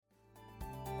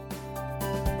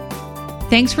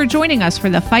Thanks for joining us for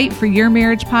the Fight for Your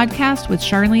Marriage podcast with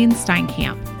Charlyne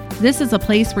Steinkamp. This is a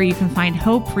place where you can find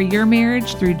hope for your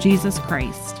marriage through Jesus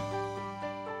Christ.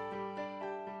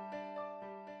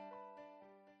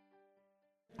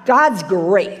 God's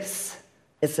grace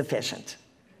is sufficient.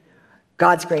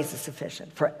 God's grace is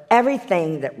sufficient for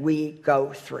everything that we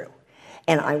go through.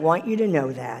 And I want you to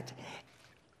know that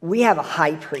we have a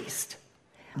high priest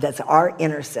that's our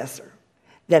intercessor,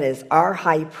 that is our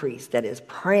high priest, that is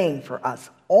praying for us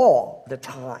all the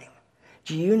time.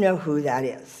 Do you know who that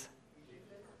is?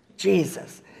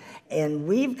 Jesus. And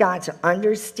we've got to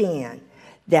understand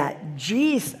that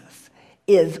Jesus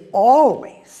is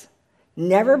always,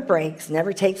 never breaks,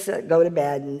 never takes to go to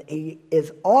bed, and he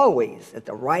is always at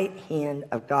the right hand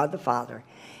of God the Father.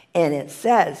 And it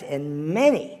says in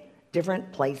many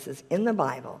different places in the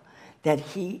Bible that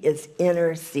he is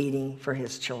interceding for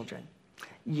his children,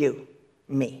 you,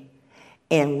 me.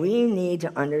 And we need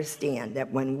to understand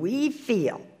that when we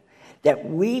feel that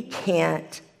we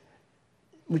can't,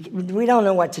 we don't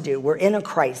know what to do, we're in a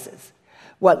crisis.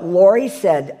 What Lori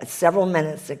said several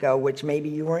minutes ago, which maybe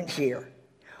you weren't here,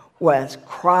 was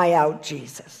cry out,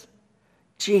 Jesus.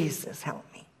 Jesus, help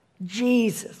me.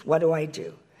 Jesus, what do I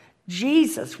do?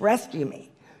 Jesus, rescue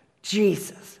me.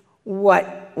 Jesus,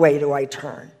 what way do I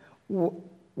turn?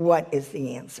 What is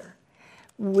the answer?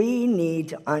 We need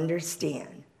to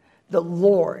understand the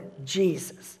Lord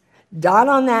Jesus died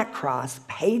on that cross,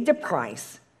 paid the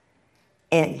price,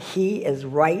 and he is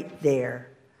right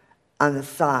there on the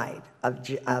side of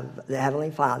the Heavenly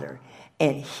Father,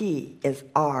 and he is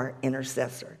our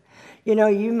intercessor. You know,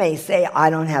 you may say,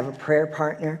 I don't have a prayer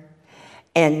partner,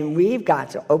 and we've got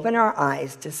to open our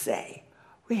eyes to say,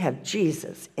 we have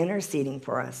Jesus interceding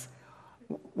for us.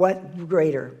 What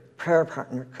greater prayer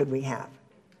partner could we have?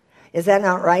 Is that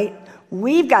not right?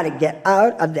 We've got to get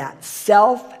out of that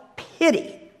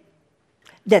self-pity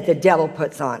that the devil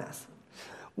puts on us.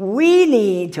 We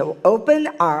need to open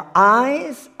our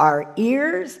eyes, our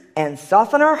ears, and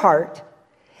soften our heart,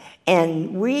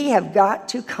 and we have got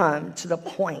to come to the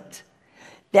point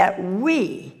that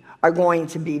we are going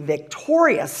to be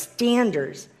victorious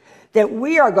standards, that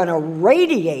we are going to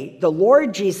radiate the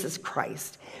Lord Jesus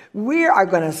Christ. We are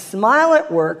going to smile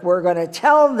at work. We're going to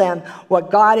tell them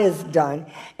what God has done.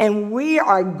 And we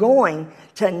are going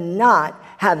to not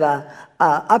have a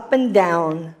up and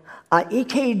down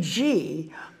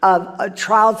EKG of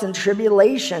trials and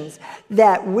tribulations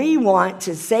that we want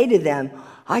to say to them,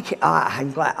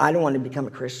 I'm glad I don't want to become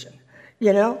a Christian.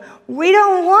 You know, we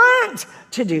don't want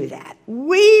to do that.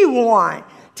 We want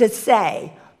to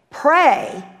say,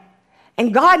 pray,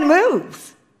 and God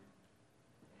moves.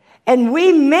 And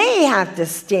we may have to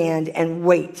stand and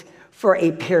wait for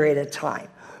a period of time.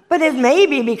 But it may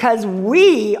be because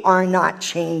we are not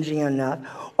changing enough,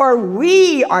 or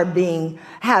we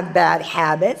have bad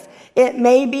habits. It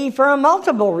may be for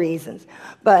multiple reasons.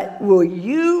 But will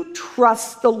you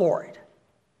trust the Lord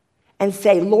and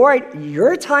say, Lord,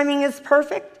 your timing is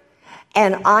perfect,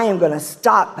 and I am going to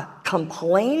stop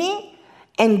complaining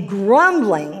and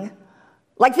grumbling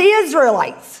like the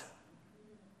Israelites.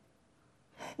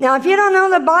 Now, if you don't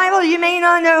know the Bible, you may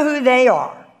not know who they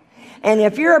are. And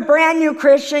if you're a brand new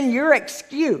Christian, you're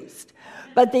excused.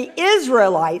 But the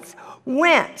Israelites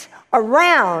went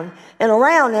around and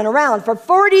around and around for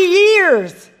 40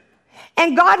 years.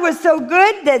 And God was so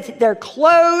good that their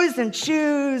clothes and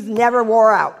shoes never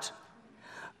wore out.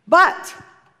 But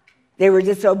they were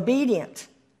disobedient.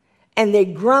 And they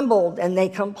grumbled and they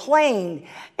complained.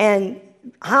 And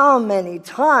how many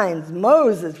times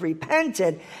Moses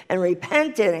repented and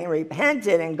repented and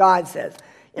repented, and God says,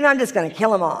 you know, I'm just going to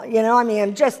kill them all. You know, I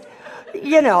mean, just,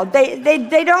 you know, they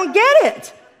don't get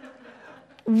it.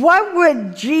 What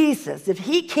would Jesus, if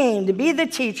he came to be the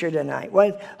teacher tonight,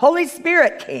 when Holy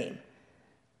Spirit came,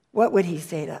 what would he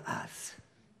say to us?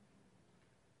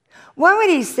 What would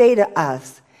he say to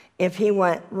us if he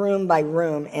went room by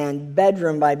room and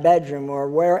bedroom by bedroom or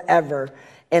wherever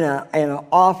in an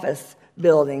office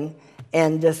building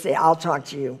and just say, I'll talk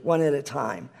to you one at a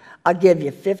time. I'll give you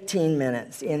 15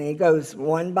 minutes. And he goes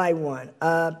one by one,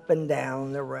 up and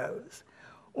down the rows.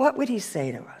 What would he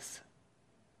say to us?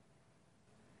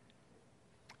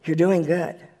 You're doing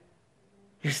good.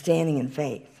 You're standing in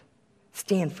faith.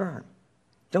 Stand firm.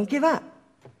 Don't give up.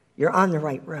 You're on the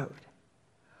right road.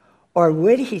 Or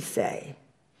would he say,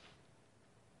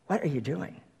 what are you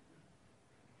doing?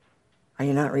 Are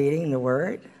you not reading the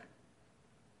Word?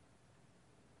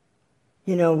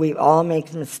 You know, we all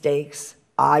make mistakes.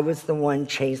 I was the one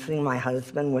chasing my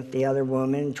husband with the other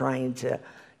woman, trying to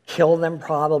kill them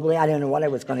probably. I didn't know what I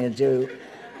was going to do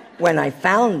when I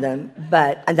found them,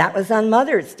 and that was on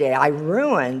Mother's Day. I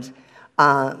ruined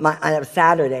on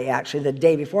Saturday, actually, the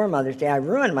day before Mother's Day, I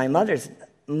ruined my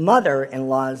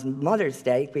mother-in-law's Mother's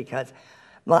Day because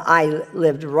I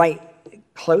lived right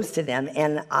close to them.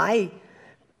 And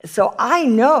so I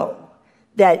know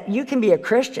that you can be a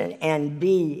Christian and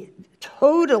be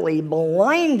totally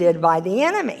blinded by the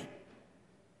enemy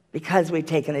because we've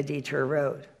taken a detour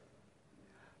road.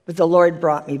 But the Lord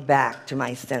brought me back to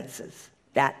my senses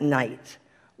that night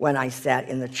when I sat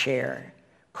in the chair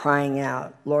crying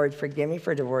out, Lord, forgive me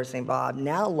for divorcing Bob.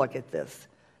 Now look at this.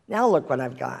 Now look what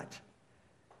I've got.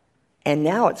 And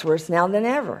now it's worse now than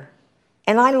ever.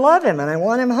 And I love him and I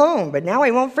want him home, but now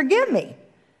he won't forgive me.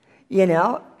 You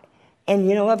know? And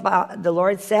you know what the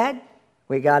Lord said?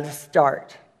 We got to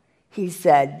start. He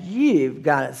said, you've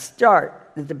got to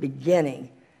start at the beginning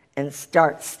and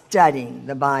start studying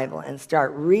the Bible and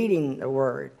start reading the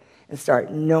Word and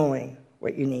start knowing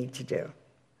what you need to do.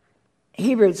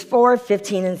 Hebrews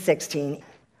 4:15 and 16.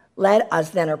 Let us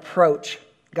then approach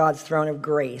God's throne of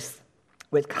grace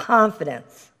with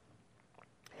confidence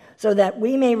so that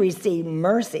we may receive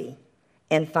mercy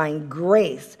and find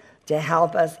grace to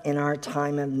help us in our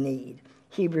time of need.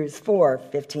 Hebrews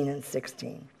 4:15 and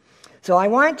 16. So I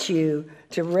want you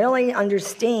to really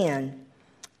understand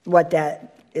what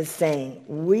that is saying.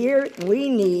 We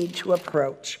need to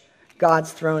approach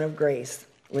God's throne of grace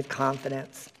with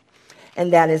confidence.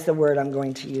 And that is the word I'm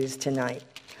going to use tonight.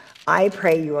 I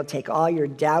pray you will take all your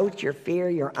doubt, your fear,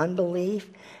 your unbelief,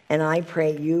 and I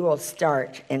pray you will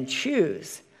start and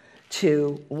choose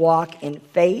to walk in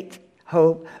faith,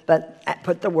 hope, but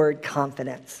put the word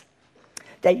confidence.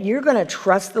 That you're going to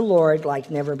trust the Lord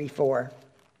like never before.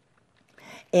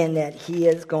 And that he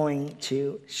is going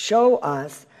to show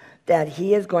us that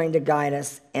he is going to guide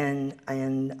us. And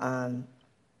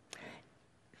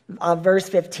verse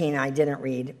 15 I didn't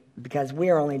read because we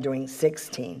are only doing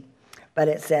 16. But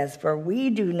it says, for we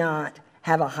do not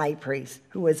have a high priest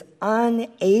who is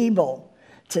unable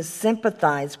to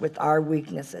sympathize with our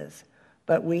weaknesses,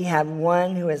 but we have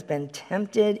one who has been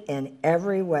tempted in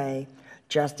every way,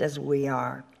 just as we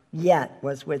are, yet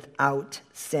was without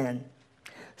sin.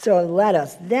 So let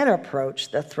us then approach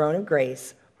the throne of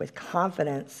grace with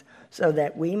confidence so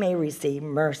that we may receive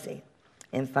mercy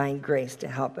and find grace to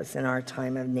help us in our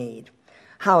time of need.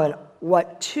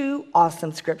 What two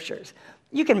awesome scriptures.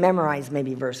 You can memorize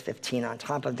maybe verse 15 on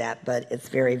top of that, but it's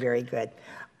very, very good.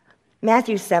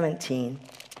 Matthew 17,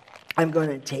 I'm going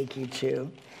to take you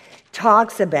to,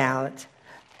 talks about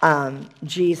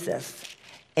Jesus.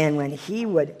 And when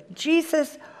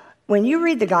you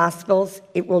read the Gospels,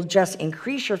 it will just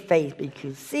increase your faith because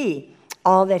you see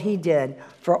all that he did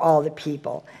for all the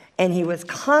people. And he was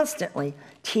constantly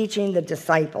teaching the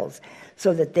disciples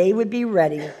so that they would be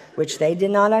ready, which they did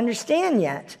not understand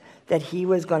yet, that he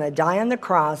was going to die on the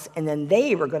cross, and then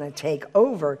they were going to take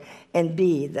over and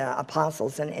be the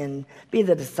apostles and be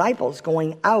the disciples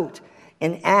going out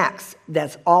in Acts.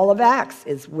 That's all of Acts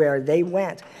is where they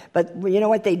went. But you know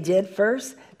what they did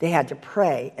first? They had to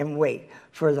pray and wait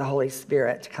for the Holy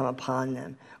Spirit to come upon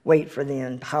them, wait for the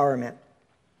empowerment.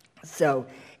 So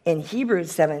in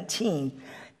Hebrews 17,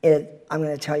 I'm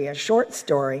going to tell you a short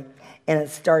story, and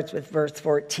it starts with verse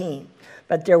 14.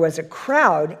 But there was a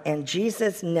crowd, and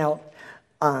Jesus knelt,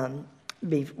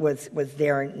 was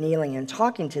there kneeling and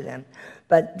talking to them.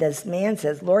 But this man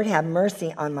says, Lord, have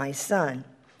mercy on my son.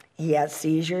 He has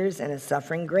seizures and is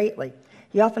suffering greatly.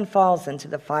 He often falls into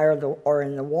the fire or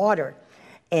in the water.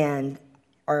 And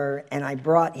I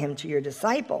brought him to your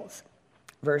disciples.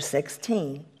 Verse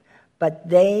 16. But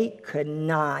they could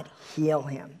not heal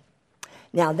him.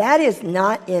 Now that is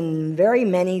not in very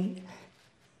many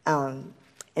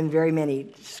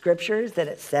scriptures that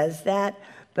it says that,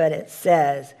 but it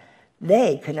says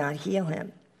they could not heal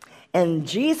him. And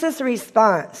Jesus'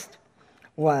 response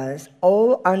was,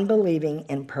 O unbelieving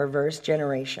and perverse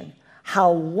generation,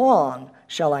 how long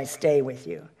shall I stay with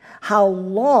you? How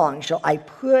long shall I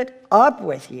put up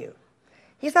with you?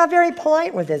 He's not very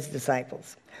polite with his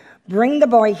disciples. Bring the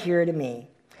boy here to me.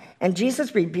 And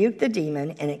Jesus rebuked the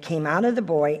demon, and it came out of the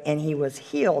boy, and he was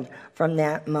healed from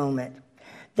that moment.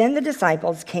 Then the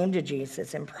disciples came to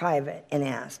Jesus in private and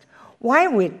asked,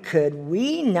 why could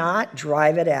we not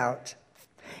drive it out?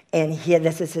 And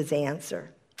this is his answer.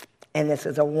 And this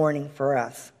is a warning for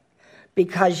us.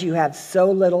 Because you have so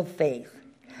little faith.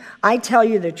 I tell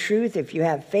you the truth, if you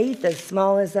have faith as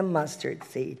small as a mustard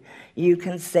seed, you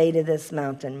can say to this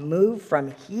mountain, move from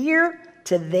here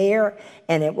to there,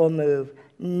 and it will move.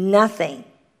 Nothing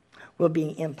will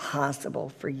be impossible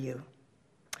for you.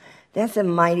 That's a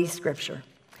mighty scripture.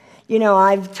 You know,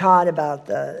 I've taught about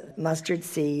the mustard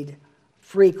seed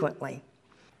frequently.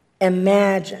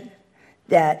 Imagine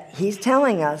that he's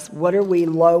telling us, what are we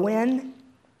low in?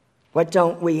 What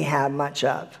don't we have much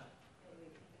of?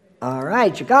 All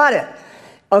right, you got it.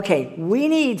 Okay, we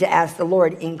need to ask the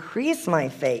Lord, increase my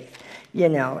faith,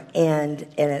 and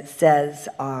it says,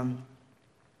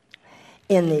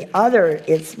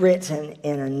 it's written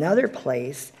in another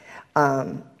place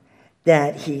that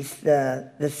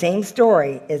the same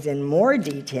story is in more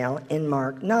detail in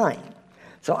Mark 9.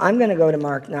 So I'm going to go to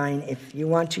Mark 9. If you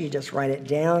want to, you just write it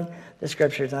down, the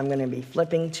scriptures I'm going to be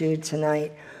flipping to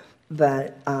tonight.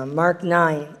 But Mark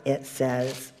 9, it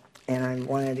says, and I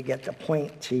wanted to get the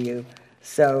point to you.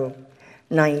 So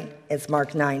it's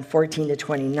Mark 9, 14 to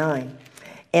 29.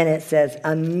 And it says,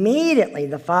 immediately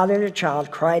the father of the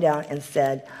child cried out and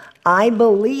said, I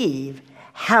believe,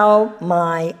 help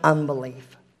my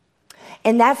unbelief.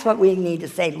 And that's what we need to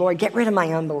say, Lord, get rid of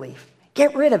my unbelief.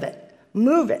 Get rid of it.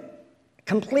 Move it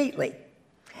completely.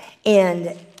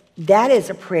 And that is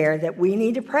a prayer that we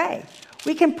need to pray.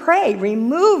 We can pray,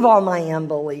 remove all my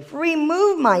unbelief,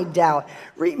 remove my doubt,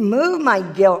 remove my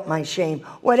guilt, my shame.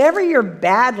 Whatever you're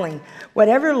battling,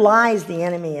 whatever lies the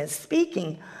enemy is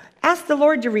speaking, ask the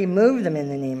Lord to remove them in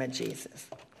the name of Jesus.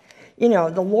 The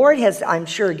Lord has, I'm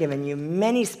sure, given you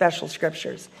many special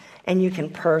scriptures, and you can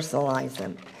personalize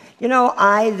them.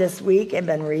 I, this week, have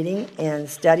been reading and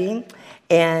studying,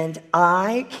 and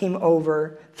I came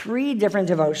over 3 different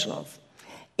devotionals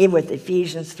with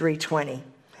Ephesians 3:20.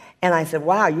 And I said,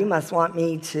 wow, you must want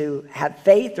me to have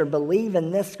faith or believe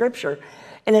in this scripture.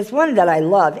 And it's one that I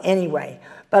love anyway,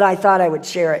 but I thought I would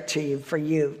share it to you for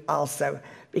you also,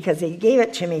 because he gave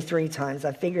it to me 3 times.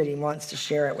 I figured he wants to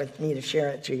share it with me to share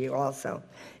it to you also.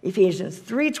 Ephesians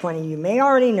 3:20, you may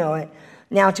already know it.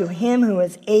 Now to him who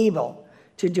is able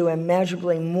to do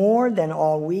immeasurably more than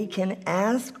all we can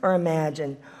ask or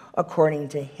imagine, according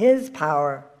to his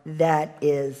power that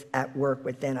is at work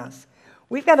within us.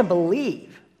 We've got to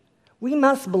believe. We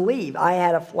must believe. I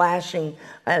had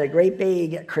a great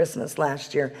big Christmas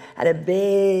last year, had a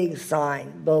big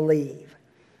sign, believe,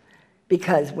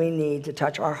 because we need to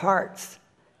touch our hearts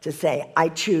to say, I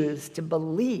choose to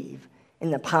believe in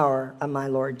the power of my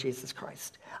Lord Jesus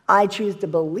Christ. I choose to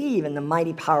believe in the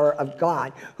mighty power of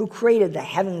God who created the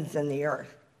heavens and the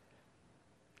earth.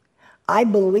 I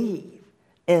believe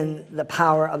in the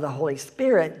power of the Holy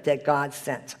Spirit that God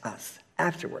sent us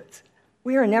afterwards.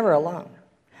 We are never alone.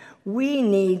 We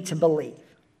need to believe.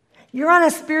 You're on a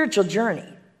spiritual journey.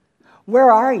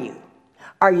 Where are you?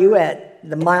 Are you at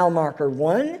the mile marker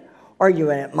 1? Or are you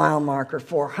at mile marker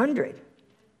 400?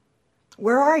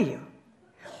 Where are you?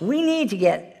 We need to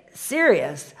get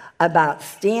serious about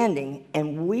standing,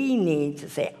 and we need to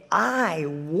say, I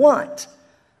want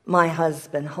my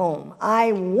husband home.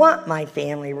 I want my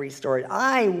family restored.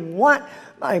 I want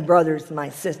my brothers and my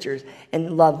sisters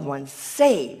and loved ones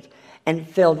saved and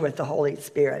filled with the Holy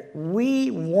Spirit.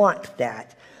 We want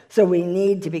that. So we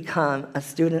need to become a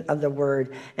student of the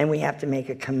Word, and we have to make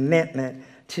a commitment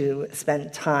to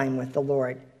spend time with the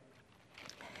Lord.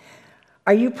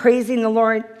 Are you praising the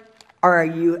Lord, or are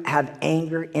you have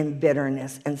anger and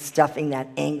bitterness and stuffing that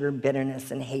anger,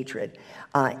 bitterness, and hatred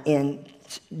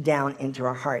down into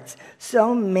our hearts?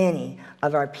 So many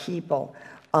of our people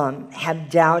have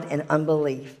doubt and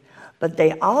unbelief, but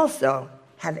they also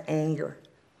have anger.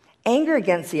 Anger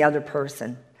against the other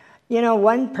person.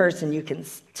 One person you can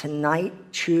tonight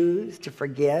choose to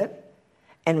forgive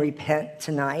and repent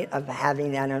tonight of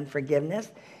having that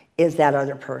unforgiveness is that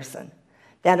other person.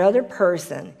 That other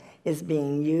person is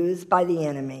being used by the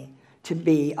enemy to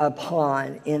be a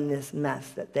pawn in this mess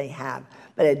that they have.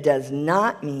 But it does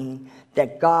not mean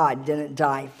that God didn't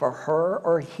die for her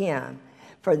or him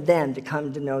for them to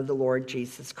come to know the Lord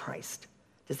Jesus Christ.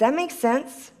 Does that make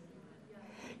sense?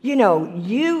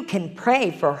 You can pray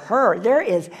for her.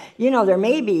 There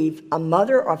may be a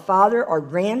mother or father or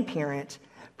grandparent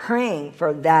praying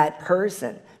for that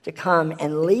person to come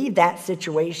and leave that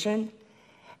situation.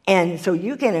 And so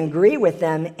you can agree with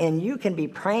them and you can be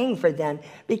praying for them,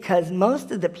 because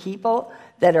most of the people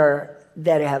that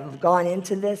have gone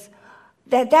into this,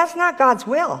 that's not God's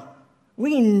will.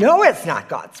 We know it's not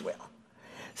God's will.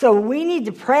 So we need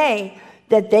to pray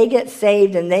that they get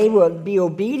saved and they will be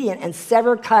obedient and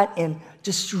sever, cut, and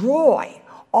destroy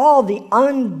all the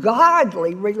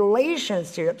ungodly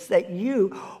relationships that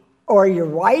you or your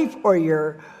wife or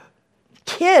your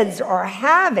kids are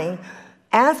having.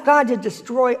 Ask God to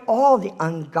destroy all the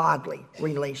ungodly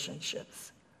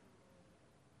relationships.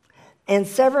 And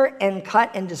sever and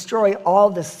cut and destroy all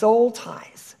the soul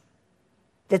ties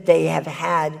that they have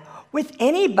had with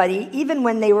anybody, even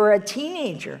when they were a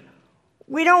teenager.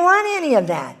 We don't want any of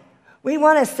that. We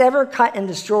want to sever, cut, and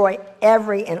destroy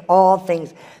every and all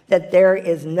things, that there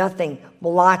is nothing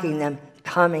blocking them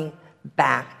coming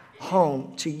back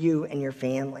home to you and your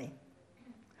family.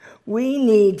 We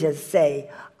need to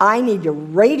say, I need to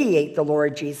radiate the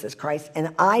Lord Jesus Christ,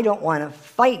 and I don't want to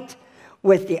fight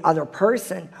with the other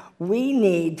person. We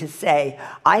need to say,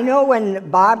 I know when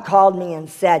Bob called me and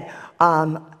said,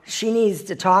 she needs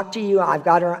to talk to you. I've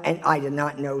got her, and I did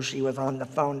not know she was on the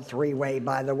phone three-way,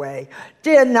 by the way.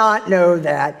 Did not know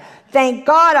that. Thank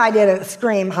God I didn't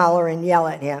scream, holler, and yell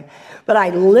at him. But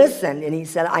I listened, and he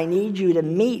said, I need you to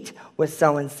meet with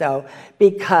so-and-so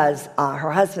because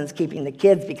her husband's keeping the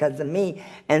kids because of me,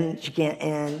 and she can't,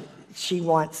 and she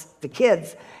wants the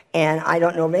kids. And I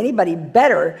don't know of anybody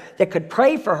better that could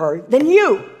pray for her than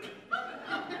you.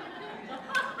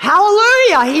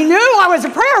 Hallelujah. He knew I was a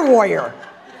prayer warrior.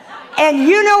 And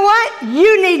you know what?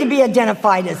 You need to be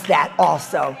identified as that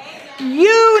also.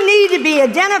 You need to be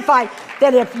identified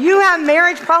that if you have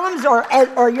marriage problems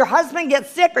or your husband gets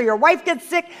sick or your wife gets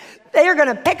sick, they are going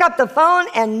to pick up the phone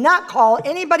and not call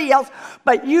anybody else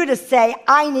but you to say,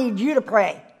 I need you to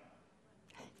pray.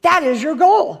 That is your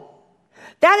goal.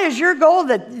 That is your goal,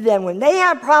 that then when they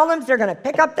have problems, they're going to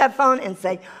pick up that phone and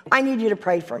say, I need you to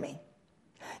pray for me.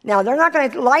 Now, they're not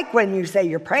going to like when you say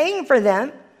you're praying for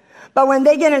them, but when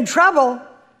they get in trouble,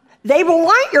 they will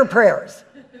want your prayers.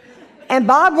 And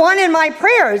Bob wanted my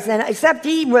prayers, and except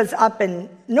he was up in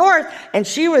north, and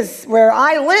she was where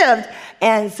I lived,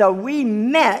 and so we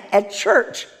met at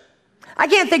church. I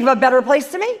can't think of a better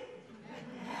place to meet.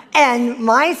 And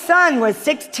my son was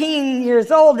 16 years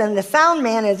old, and the sound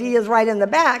man, as he is right in the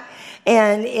back,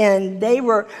 and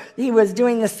he was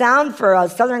doing the sound for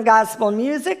Southern gospel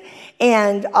music,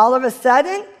 and all of a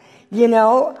sudden,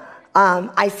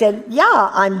 I said, yeah,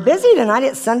 I'm busy tonight.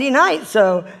 It's Sunday night,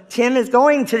 so Tim is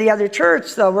going to the other church,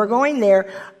 so we're going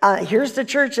there. Here's the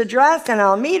church address, and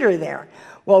I'll meet her there.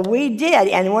 Well, we did,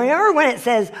 and whenever when it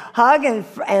says hug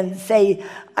and say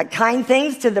kind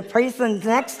things to the person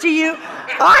next to you,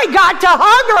 I got to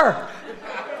hug her.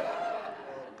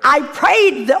 I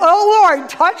prayed, oh Lord,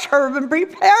 touch her and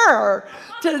prepare her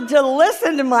to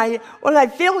listen to what I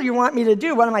feel you want me to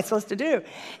do. What am I supposed to do?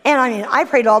 And I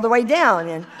prayed all the way down,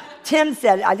 and Tim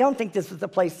said, I don't think this was the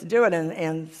place to do it,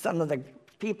 and some of the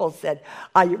people said,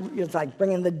 it's like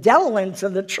bringing the devil into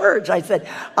the church. I said,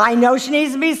 I know she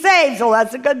needs to be saved, so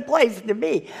that's a good place to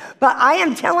be. But I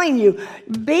am telling you,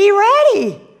 be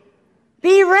ready.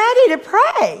 Be ready to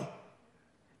pray.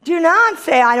 Do not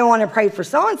say, I don't want to pray for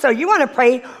so-and-so. You want to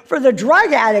pray for the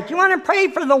drug addict. You want to pray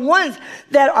for the ones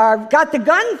that got the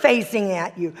gun facing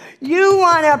at you. You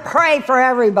want to pray for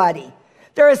everybody.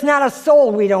 There is not a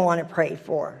soul we don't want to pray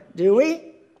for, do we?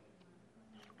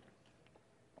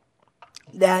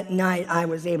 That night, I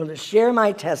was able to share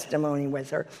my testimony with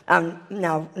her.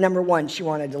 Now, number one, she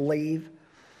wanted to leave.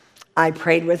 I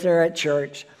prayed with her at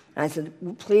church. And I said,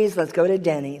 please, let's go to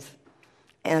Denny's.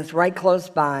 And it's right close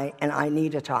by, and I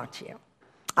need to talk to you.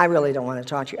 I really don't want to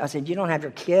talk to you. I said, you don't have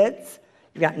your kids.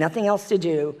 You've got nothing else to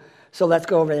do, so let's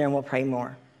go over there and we'll pray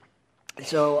more.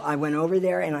 So I went over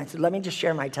there, and I said, let me just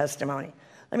share my testimony.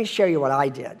 Let me share you what I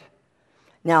did.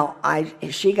 Now,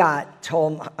 she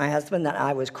told my husband that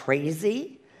I was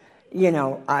crazy.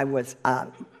 I was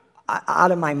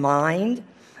out of my mind,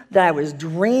 that I was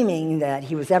dreaming that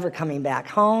he was ever coming back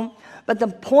home. But the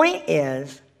point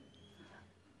is,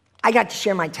 I got to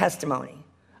share my testimony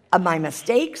of my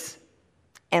mistakes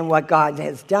and what God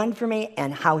has done for me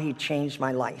and how he changed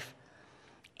my life.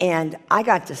 And I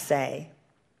got to say,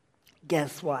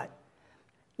 guess what?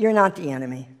 You're not the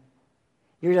enemy.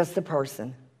 You're just the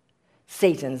person.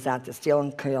 Satan's out to steal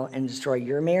and kill and destroy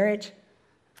your marriage.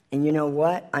 And you know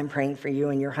what? I'm praying for you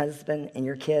and your husband and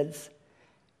your kids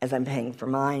as I'm praying for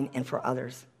mine and for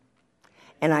others.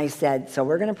 And I said, so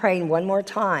we're going to pray one more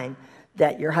time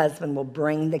that your husband will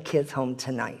bring the kids home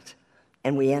tonight.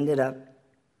 And we ended up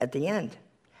at the end.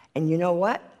 And you know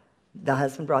what? The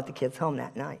husband brought the kids home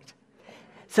that night.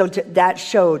 So that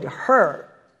showed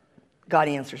her God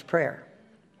answers prayer.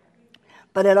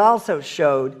 But it also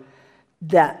showed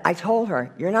that I told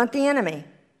her, you're not the enemy.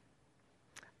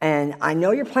 And I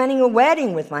know you're planning a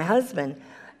wedding with my husband.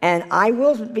 And I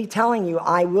will be telling you,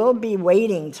 I will be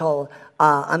waiting till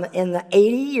I'm in the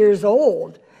 80 years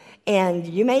old. And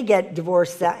you may get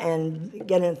divorced and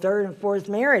get in third and fourth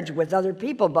marriage with other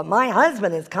people, but my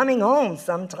husband is coming home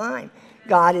sometime.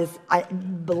 I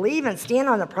believe and stand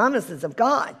on the promises of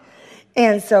God.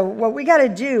 And so what we got to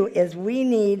do is we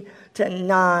need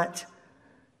to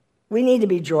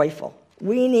be joyful.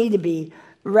 We need to be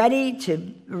ready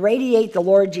to radiate the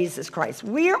Lord Jesus Christ.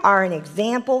 We are an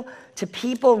example to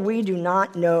people we do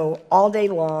not know all day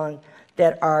long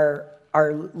that are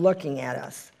looking at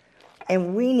us.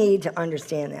 And we need to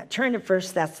understand that. Turn to 1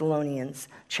 Thessalonians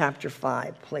chapter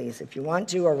 5, please. If you want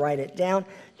to, or write it down.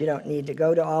 You don't need to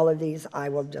go to all of these. I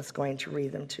will just going to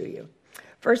read them to you.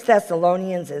 1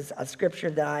 Thessalonians is a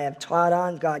scripture that I have taught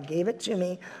on. God gave it to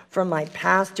me from my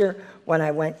pastor when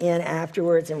I went in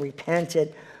afterwards and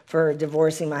repented for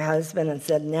divorcing my husband and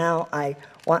said, now I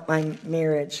want my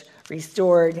marriage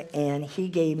restored. And he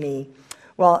gave me,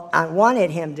 well, I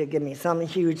wanted him to give me some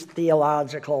huge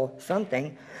theological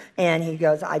something. And he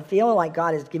goes, I feel like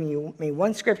God has given me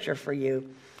one scripture for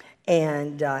you.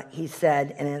 And he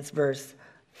said, and it's 1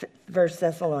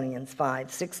 Thessalonians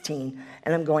 5:16,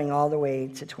 and I'm going all the way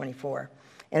to 24.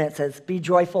 And it says, be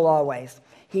joyful always.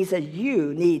 He said,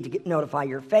 you need to notify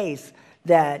your face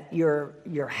that you're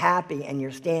happy and you're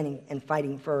standing and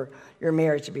fighting for your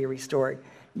marriage to be restored.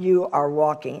 You are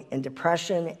walking in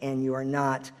depression and you are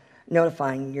not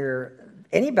notifying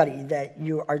anybody that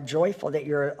you are joyful, that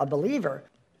you're a believer.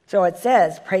 So it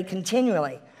says, pray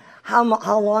continually. How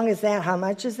long is that? How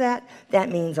much is that? That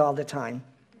means all the time.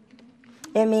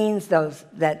 It means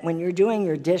that when you're doing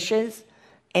your dishes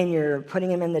and you're putting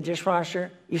them in the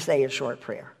dishwasher, you say a short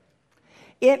prayer.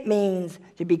 It means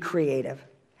to be creative.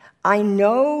 I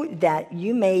know that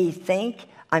you may think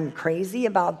I'm crazy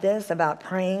about this, about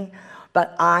praying,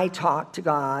 but I talk to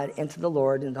God and to the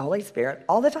Lord and the Holy Spirit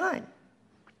all the time.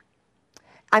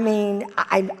 I mean,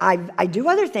 I do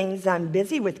other things. I'm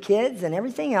busy with kids and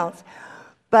everything else,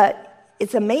 but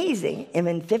it's amazing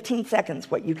in 15 seconds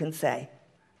what you can say.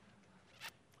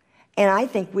 And I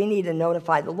think we need to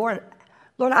notify the Lord.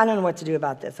 Lord, I don't know what to do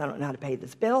about this. I don't know how to pay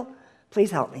this bill.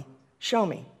 Please help me. Show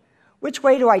me. Which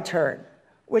way do I turn?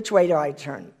 Which way do I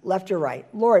turn? Left or right?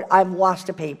 Lord, I've lost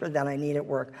a paper that I need at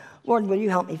work. Lord, will you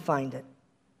help me find it?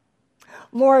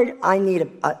 Lord, I need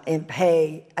a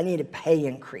pay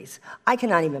increase. I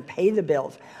cannot even pay the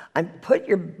bills. I put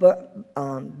your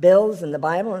bills in the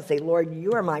Bible and say, Lord,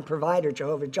 you are my provider,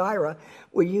 Jehovah Jireh.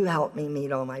 Will you help me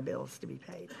meet all my bills to be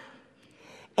paid?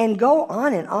 And go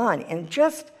on, and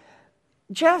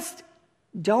just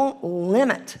don't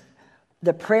limit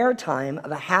the prayer time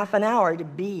of a half an hour to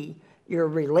be your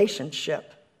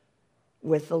relationship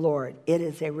with the Lord. It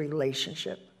is a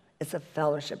relationship. It's a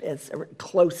fellowship. It's a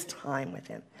close time with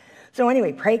him. So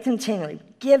anyway, pray continually.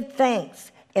 Give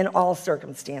thanks in all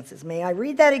circumstances. May I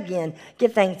read that again?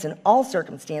 Give thanks in all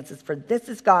circumstances, for this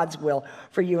is God's will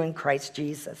for you in Christ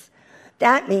Jesus.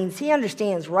 That means he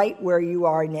understands right where you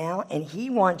are now, and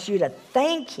he wants you to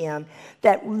thank him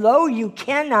that though you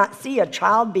cannot see a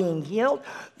child being healed,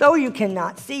 though you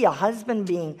cannot see a husband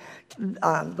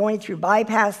going through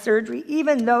bypass surgery,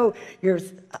 even though your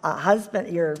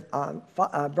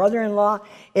brother-in-law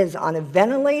is on a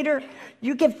ventilator,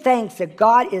 you give thanks that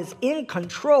God is in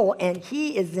control and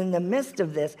he is in the midst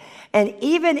of this. And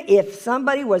even if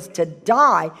somebody was to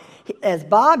die, as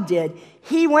Bob did,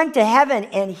 he went to heaven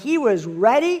and he was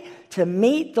ready to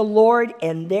meet the Lord.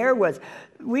 And it was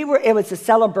a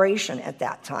celebration at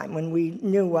that time when we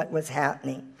knew what was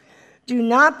happening. Do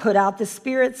not put out the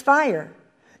Spirit's fire.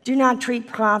 Do not treat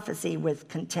prophecy with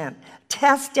contempt.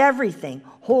 Test everything.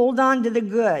 Hold on to the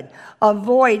good.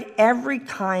 Avoid every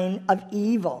kind of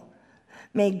evil.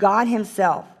 May God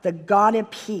himself, the God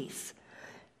of peace.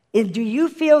 Do you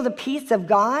feel the peace of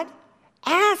God?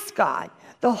 Ask God.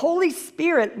 The Holy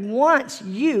Spirit wants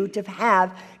you to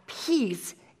have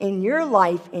peace in your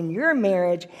life, in your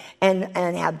marriage, and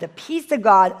have the peace of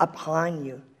God upon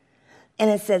you. And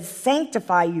it says,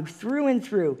 sanctify you through and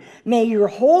through. May your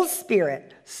whole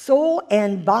spirit, soul,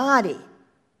 and body,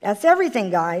 that's everything,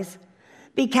 guys,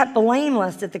 be kept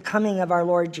blameless at the coming of our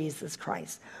Lord Jesus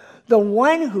Christ. The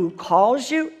one who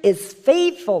calls you is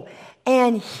faithful,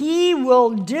 and he will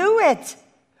do it.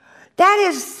 That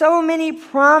is so many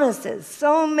promises,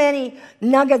 so many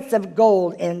nuggets of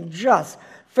gold in just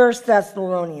 1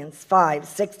 Thessalonians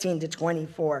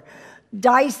 5:16-24.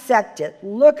 Dissect it.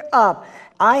 Look up.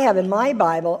 I have in my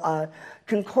Bible a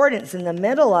concordance in the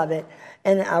middle of it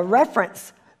and a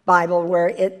reference Bible where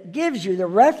it gives you the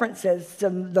references to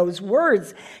those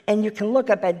words, and you can look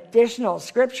up additional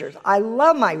scriptures. I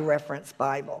love my reference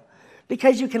Bible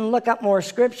because you can look up more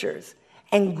scriptures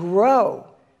and grow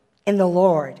in the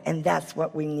Lord, and that's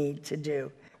what we need to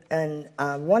do. And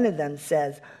one of them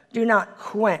says, do not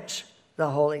quench the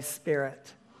Holy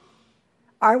Spirit.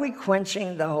 Are we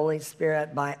quenching the Holy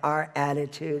Spirit by our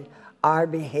attitude, our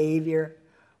behavior?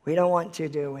 We don't want to,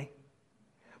 do we?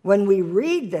 When we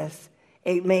read this,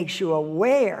 it makes you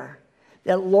aware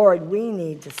that, Lord, we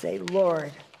need to say,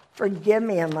 Lord, forgive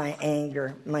me of my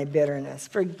anger, my bitterness.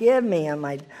 Forgive me of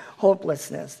my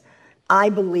hopelessness. I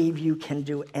believe you can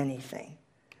do anything.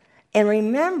 And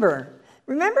remember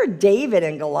Remember David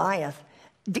and Goliath.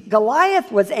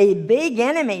 Goliath was a big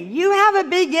enemy. You have a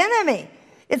big enemy.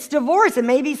 It's divorce. It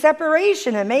may be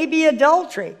separation. It may be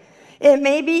adultery. It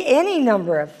may be any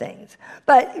number of things.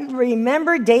 But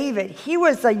remember David. He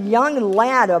was a young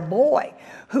lad, a boy,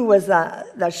 who was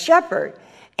the shepherd.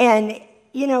 And,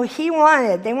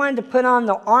 they wanted to put on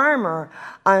the armor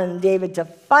on David to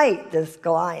fight this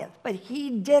Goliath. But he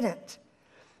didn't.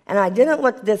 And I didn't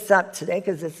look this up today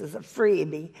because this is a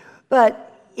freebie. But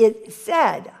it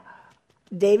said,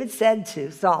 David said to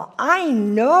Saul, I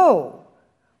know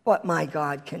what my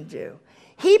God can do.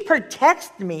 He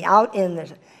protects me out in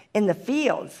the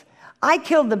fields. I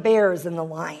killed the bears and the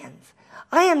lions.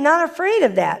 I am not afraid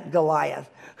of that Goliath,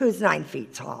 who's 9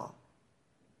 feet tall.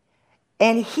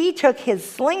 And he took his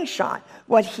slingshot,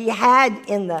 what he had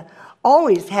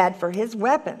always had for his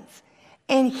weapons,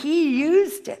 and he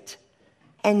used it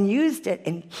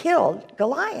and killed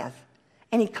Goliath.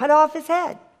 And he cut off his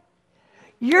head.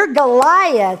 Your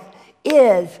Goliath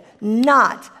is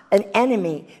not an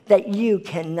enemy that you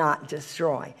cannot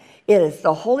destroy. It is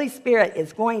the Holy Spirit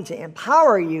is going to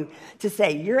empower you to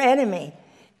say, your enemy,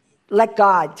 let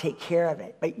God take care of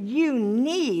it. But you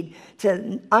need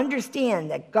to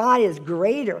understand that God is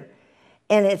greater,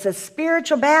 and it's a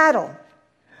spiritual battle.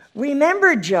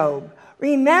 Remember Job.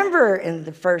 Remember in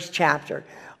the first chapter,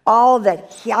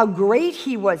 how great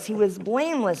he was. He was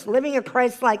blameless, living a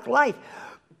Christ-like life.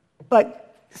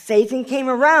 But Satan came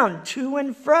around to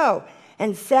and fro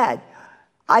and said,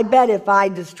 I bet if I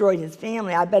destroyed his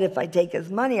family, I bet if I take his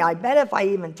money, I bet if I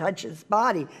even touch his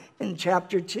body in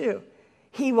chapter 2,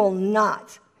 he will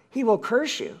not. He will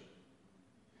curse you.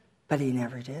 But he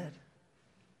never did.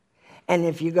 And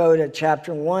if you go to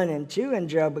chapter 1 and 2 in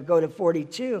Job, but go to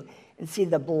 42 and see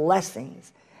the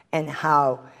blessings and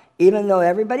how, even though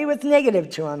everybody was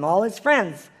negative to him, all his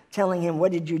friends telling him,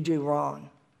 what did you do wrong?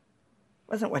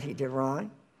 It wasn't what he did wrong.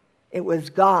 It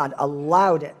was God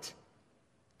allowed it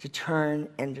to turn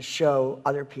and to show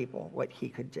other people what he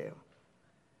could do.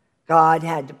 God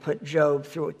had to put Job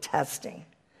through a testing.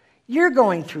 You're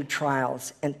going through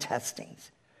trials and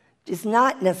testings. It's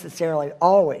not necessarily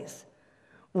always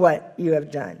what you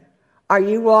have done. Are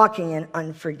you walking in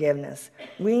unforgiveness?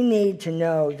 We need to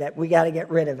know that we got to get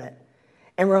rid of it.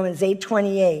 In Romans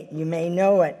 8:28, you may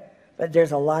know it, but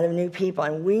there's a lot of new people.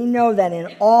 And we know that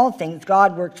in all things,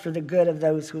 God works for the good of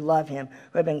those who love him,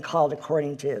 who have been called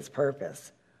according to his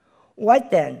purpose. What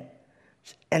then?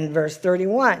 In verse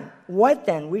 31, what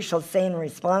then? We shall say in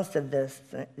response to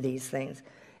these things.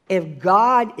 If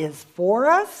God is for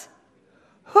us,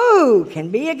 who can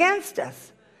be against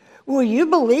us? Will you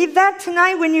believe that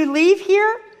tonight when you leave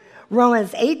here?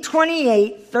 Romans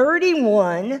 8:28,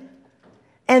 31,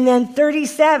 and then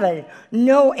 37.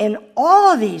 No, in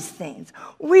all these things,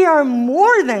 we are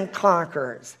more than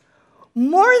conquerors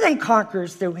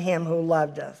through him who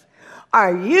loved us.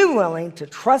 Are you willing to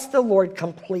trust the Lord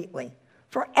completely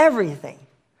for everything?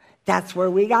 That's where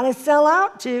we got to sell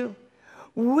out to.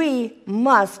 We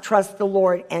must trust the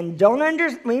Lord, and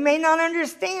we may not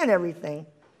understand everything,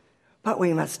 but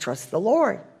we must trust the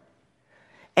Lord.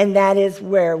 And that is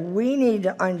where we need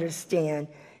to understand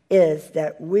is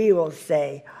that we will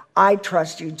say, I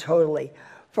trust you totally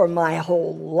for my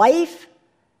whole life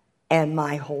and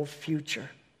my whole future.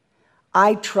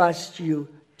 I trust you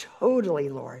totally,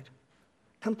 Lord,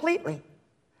 completely.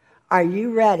 Are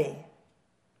you ready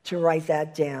to write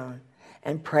that down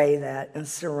and pray that and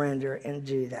surrender and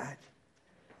do that?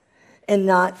 And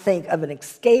not think of an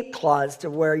escape clause to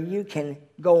where you can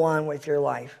go on with your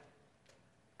life.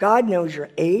 God knows your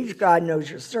age. God knows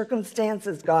your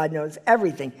circumstances. God knows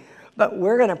everything. But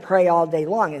we're going to pray all day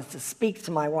long is to speak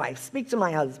to my wife, speak to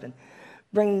my husband,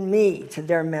 bring me to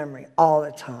their memory all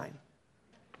the time.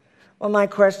 Well, my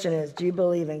question is, do you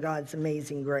believe in God's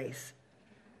amazing grace?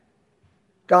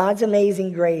 God's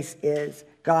amazing grace is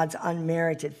God's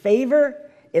unmerited favor.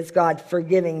 It's God's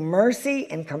forgiving mercy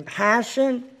and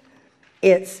compassion.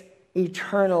 It's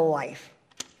eternal life.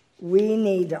 We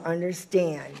need to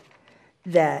understand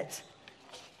that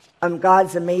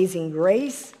God's amazing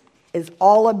grace is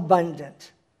all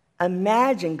abundant.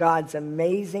 Imagine God's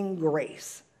amazing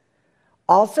grace.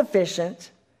 All sufficient.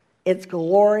 It's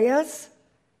glorious.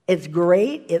 It's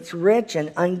great. It's rich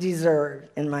and undeserved.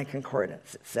 In my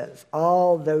concordance, it says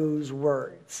all those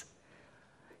words.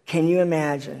 Can you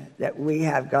imagine that we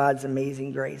have God's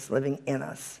amazing grace living in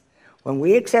us? When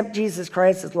we accept Jesus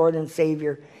Christ as Lord and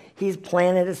Savior, he's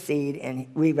planted a seed, and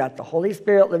we've got the Holy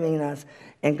Spirit living in us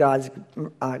and God's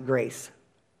grace.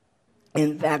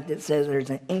 In fact, it says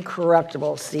there's an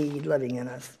incorruptible seed living in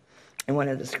us in one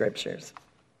of the scriptures.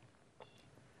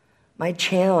 My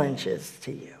challenge is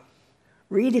to you.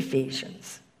 read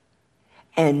Ephesians,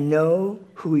 and know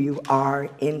who you are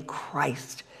in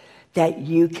Christ, that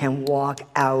you can walk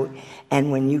out,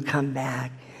 and when you come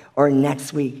back or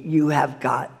next week, you have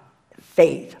got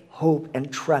faith, hope, and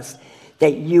trust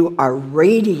that you are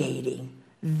radiating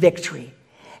victory.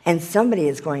 And somebody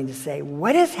is going to say,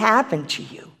 what has happened to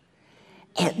you?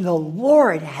 And the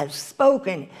Lord has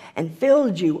spoken and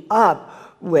filled you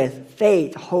up with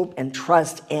faith, hope, and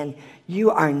trust, and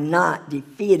you are not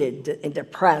defeated and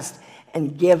depressed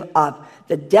and give up.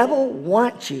 The devil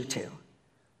wants you to,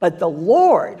 but the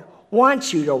Lord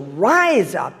wants you to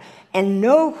rise up and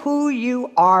know who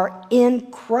you are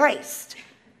in Christ.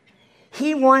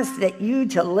 He wants you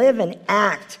to live and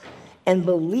act and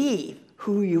believe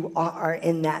who you are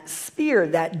in that sphere,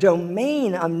 that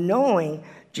domain of knowing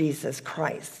Jesus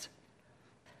Christ.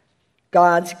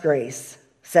 God's grace,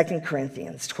 2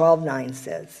 Corinthians 12:9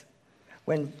 says,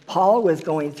 when Paul was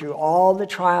going through all the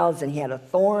trials and he had a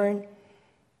thorn,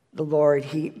 the Lord,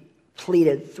 he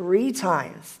pleaded 3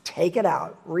 times, take it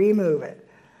out, remove it.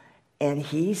 And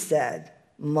he said,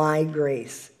 my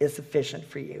grace is sufficient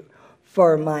for you,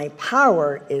 for my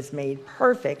power is made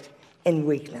perfect in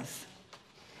weakness.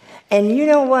 And you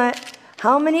know what?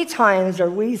 How many times are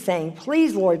we saying,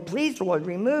 please, Lord,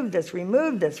 remove this,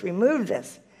 remove this, remove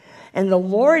this? And the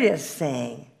Lord is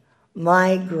saying,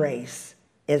 my grace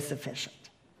is sufficient.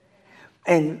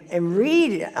 And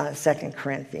read 2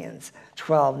 Corinthians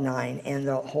 12:9 and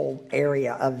the whole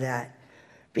area of that,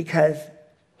 because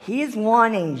he's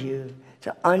wanting you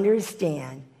to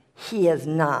understand he has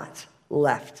not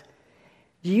left.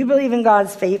 Do you believe in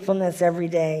God's faithfulness every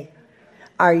day?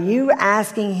 Are you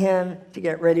asking him to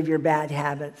get rid of your bad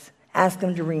habits? Ask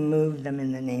him to remove them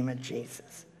in the name of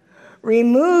Jesus.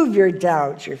 Remove your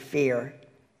doubts, your fear,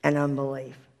 and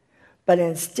unbelief. But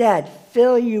instead,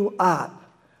 fill you up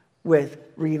with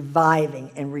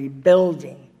reviving and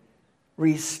rebuilding,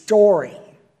 restoring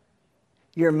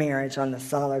your marriage on the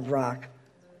solid rock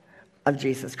of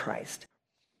Jesus Christ.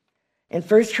 In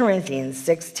 1 Corinthians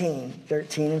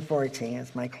 16:13 and 14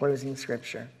 is my closing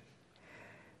scripture.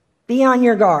 Be on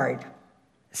your guard.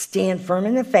 Stand firm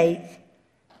in the faith.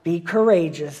 Be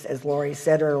courageous, as Lori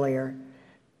said earlier.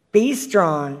 Be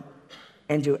strong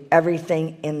and do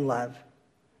everything in love.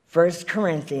 1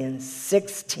 Corinthians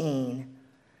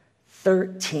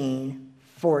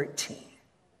 16:13-14.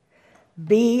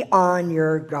 Be on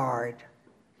your guard.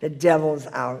 The devil's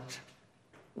out,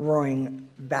 roaring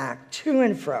back to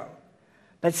and fro.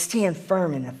 But stand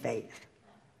firm in the faith.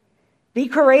 Be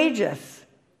courageous.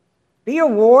 Be a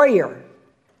warrior.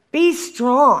 Be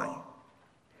strong.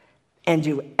 And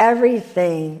do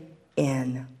everything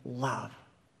in love.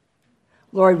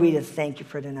 Lord, we just thank you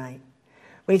for tonight.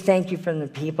 We thank you for the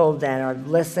people that have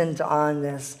listened on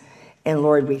this. And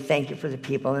Lord, we thank you for the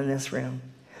people in this room.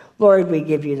 Lord, we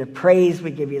give you the praise.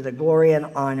 We give you the glory and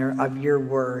honor of your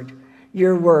word.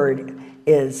 Your word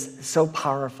is so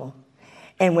powerful.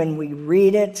 And when we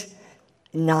read it,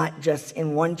 not just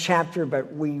in one chapter,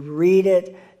 but we read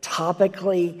it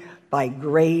topically by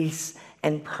grace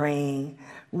and praying,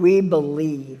 we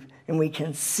believe and we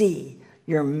can see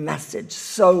your message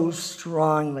so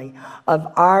strongly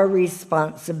of our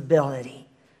responsibility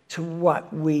to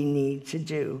what we need to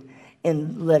do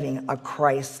in living a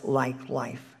Christ-like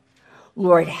life.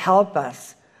 Lord, help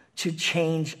us to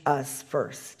change us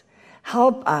first.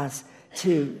 Help us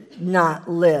to not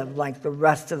live like the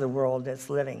rest of the world is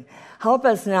living. Help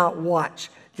us not watch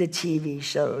the TV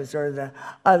shows or the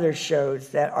other shows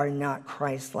that are not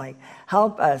Christ-like.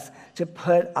 Help us to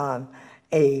put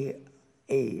a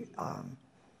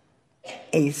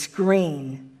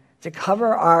screen to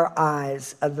cover our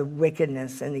eyes of the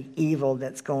wickedness and the evil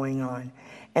that's going on.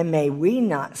 And may we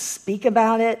not speak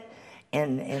about it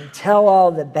and tell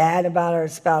all the bad about our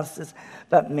spouses,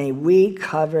 but may we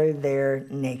cover their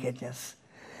nakedness.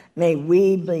 May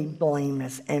we be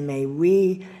blameless, and may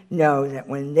we know that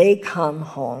when they come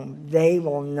home, they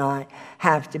will not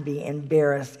have to be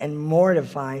embarrassed and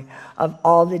mortified of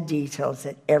all the details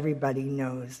that everybody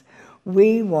knows.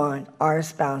 We want our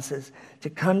spouses to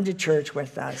come to church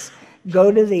with us,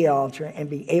 go to the altar, and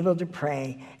be able to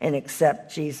pray and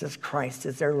accept Jesus Christ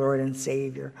as their Lord and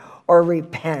Savior, or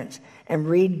repent and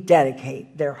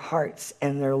rededicate their hearts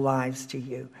and their lives to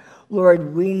you.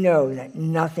 Lord, we know that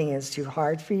nothing is too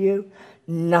hard for you,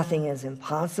 nothing is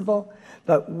impossible,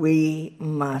 but we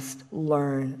must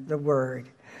learn the word.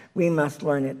 We must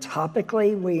learn it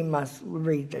topically. We must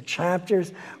read the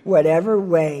chapters. Whatever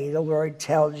way the Lord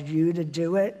tells you to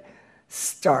do it,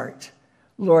 start.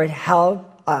 Lord,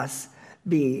 help us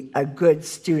be a good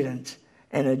student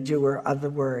and a doer of the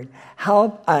word.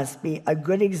 Help us be a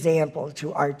good example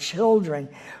to our children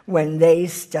when they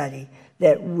study,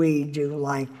 that we do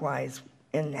likewise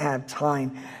and have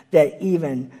time, that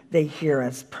even they hear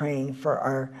us praying for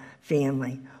our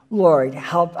family. Lord,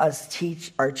 help us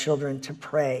teach our children to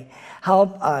pray.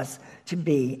 Help us to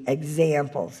be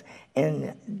examples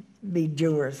and be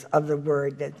doers of the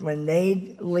word, that when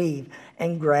they leave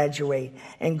and graduate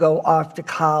and go off to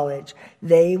college,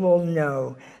 they will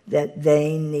know that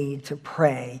they need to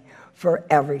pray for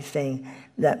everything,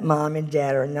 that mom and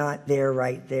dad are not there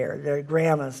right there. Their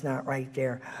grandma's not right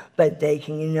there, but they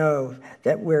can know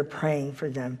that we're praying for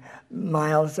them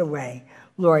miles away.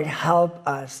 Lord, help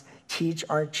us teach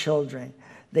our children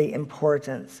the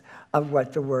importance of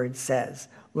what the word says.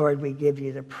 Lord, we give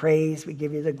you the praise, we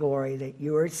give you the glory that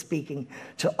you are speaking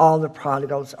to all the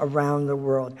prodigals around the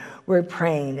world. We're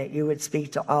praying that you would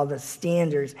speak to all the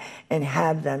standers and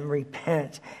have them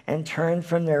repent and turn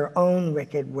from their own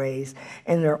wicked ways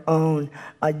and their own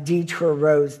detour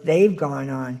roads they've gone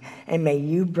on. And may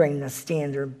you bring the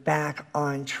stander back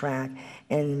on track,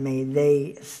 and may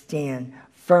they stand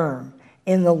firm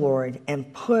in the Lord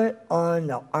and put on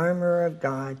the armor of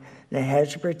God, the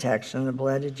hedge of protection, the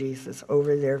blood of Jesus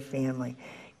over their family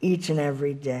each and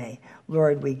every day.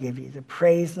 Lord, we give you the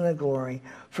praise and the glory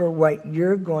for what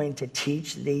you're going to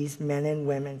teach these men and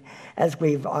women, as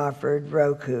we've offered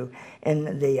Roku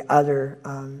and the other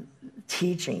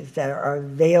teachings that are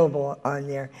available on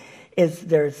there.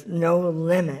 There's no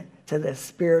limit to the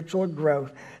spiritual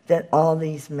growth that all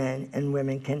these men and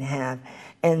women can have,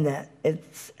 and that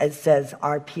it says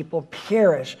our people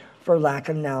perish for lack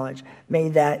of knowledge. May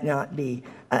that not be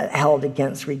held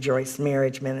against Rejoice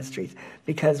Marriage Ministries,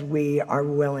 because we are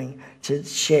willing to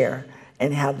share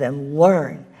and have them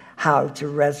learn how to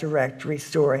resurrect,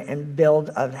 restore, and build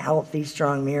a healthy,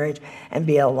 strong marriage and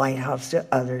be a lighthouse to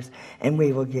others. And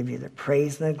we will give you the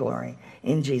praise and the glory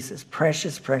in Jesus'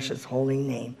 precious, precious holy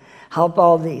name. Help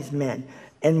all these men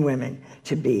and women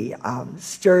to be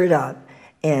stirred up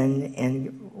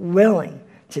and willing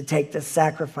to take the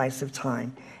sacrifice of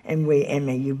time. And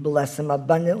may you bless them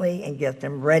abundantly and get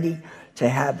them ready to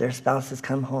have their spouses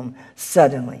come home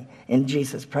suddenly. In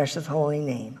Jesus' precious holy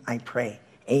name, I pray.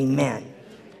 Amen.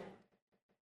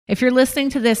 If you're listening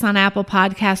to this on Apple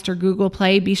Podcast or Google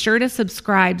Play, be sure to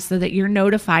subscribe so that you're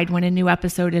notified when a new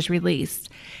episode is released.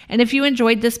 And if you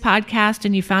enjoyed this podcast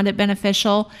and you found it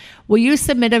beneficial, will you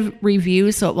submit a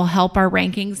review so it will help our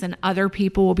rankings and other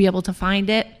people will be able to find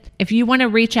it? If you want to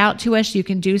reach out to us, you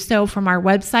can do so from our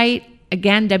website.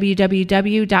 Again,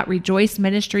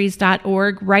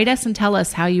 www.rejoiceministries.org. Write us and tell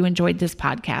us how you enjoyed this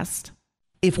podcast.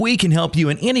 If we can help you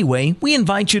in any way, we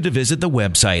invite you to visit the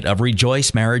website of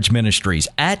Rejoice Marriage Ministries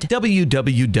at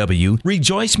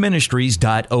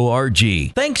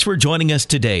www.rejoiceministries.org. Thanks for joining us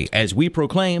today as we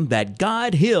proclaim that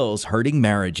God heals hurting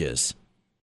marriages.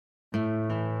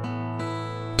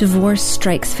 Divorce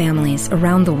strikes families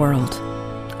around the world,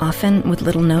 often with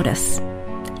little notice.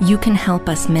 You can help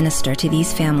us minister to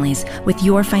these families with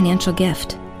your financial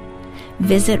gift.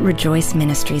 Visit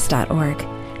rejoiceministries.org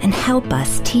and help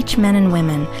us teach men and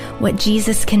women what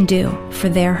Jesus can do for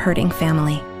their hurting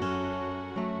family.